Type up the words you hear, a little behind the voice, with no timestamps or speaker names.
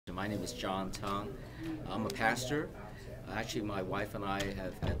My name is John Tong. I'm a pastor. Actually, my wife and I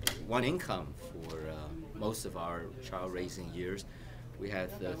have had one income for most of our child raising years. We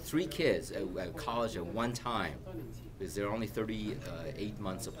had 3 kids at college at one time because they're only 38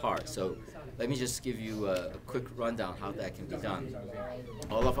 months apart. So let me just give you a quick rundown how that can be done.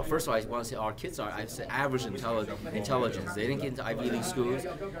 First of all, I want to say our kids are, I say, average intelligence. They didn't get into Ivy League schools,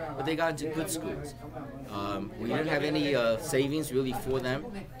 but they got into good schools. We didn't have any savings really for them.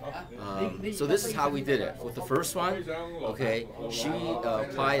 So this is how we did it. With the first one, okay, she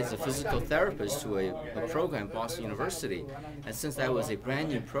applied as a physical therapist to a program at Boston University. And since that was a brand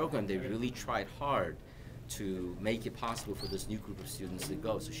new program, they really tried hard to make it possible for this new group of students to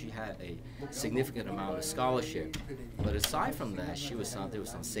go. So she had a significant amount of scholarship. But aside from that, there was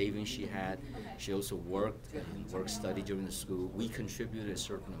some savings she had. She also worked and studied during the school. We contributed a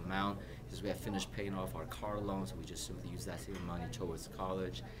certain amount because we had finished paying off our car loans. We just simply used that same money towards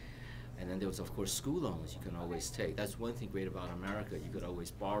college. And then there was, of course, school loans you can always take. That's one thing great about America. You could always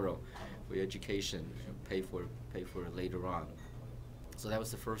borrow for your education, pay for it later on. So that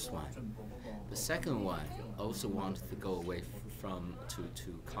was the first one. The second one also wanted to go away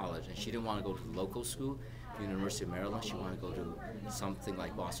to college, and she didn't want to go to the local school, the University of Maryland. She wanted to go to something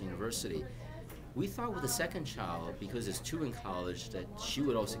like Boston University. We thought with the second child, because there's 2 in college, that she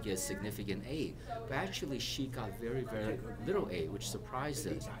would also get significant aid. But actually, she got very, very little aid, which surprised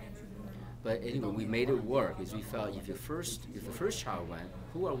us. But anyway, we made it work because we felt if the first child went,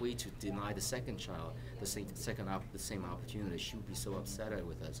 who are we to deny the second child the same opportunity? She would be so upset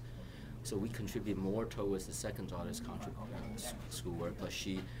with us. So we contribute more towards the second daughter's schoolwork. Plus,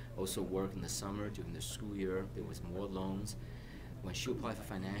 she also worked in the summer during the school year. There was more loans. When she applied for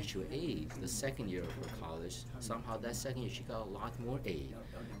financial aid, the second year of her college, somehow that second year she got a lot more aid.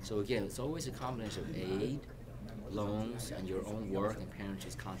 So again, it's always a combination of aid, loans, and your own work and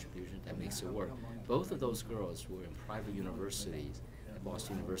parents' contribution that makes it work. Both of those girls were in private universities at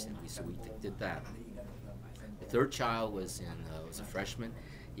Boston University, so we did that. The third child was a freshman.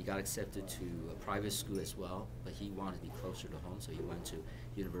 He got accepted to a private school as well, but he wanted to be closer to home, so he went to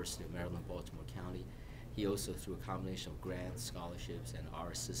University of Maryland, Baltimore County. He also, through a combination of grants, scholarships, and our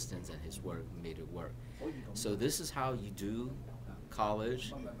assistance and his work, made it work. So this is how you do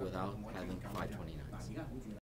college without having 529s.